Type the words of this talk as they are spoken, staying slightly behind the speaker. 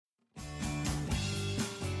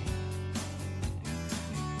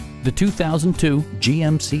the 2002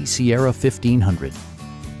 GMC Sierra 1500.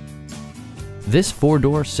 This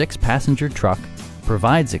four-door, six-passenger truck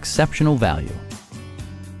provides exceptional value.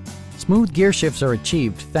 Smooth gear shifts are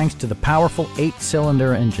achieved thanks to the powerful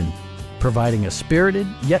 8-cylinder engine, providing a spirited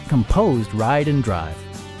yet composed ride and drive.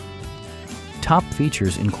 Top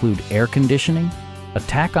features include air conditioning, a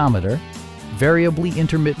tachometer, variably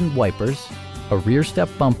intermittent wipers, a rear step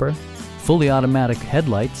bumper, fully automatic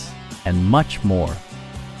headlights, and much more.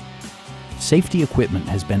 Safety equipment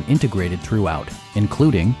has been integrated throughout,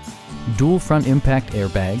 including dual front impact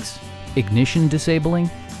airbags, ignition disabling,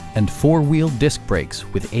 and four-wheel disc brakes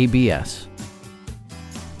with ABS.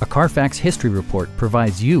 A Carfax history report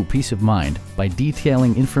provides you peace of mind by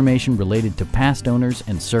detailing information related to past owners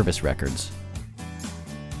and service records.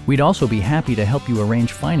 We'd also be happy to help you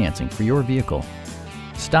arrange financing for your vehicle.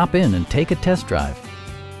 Stop in and take a test drive.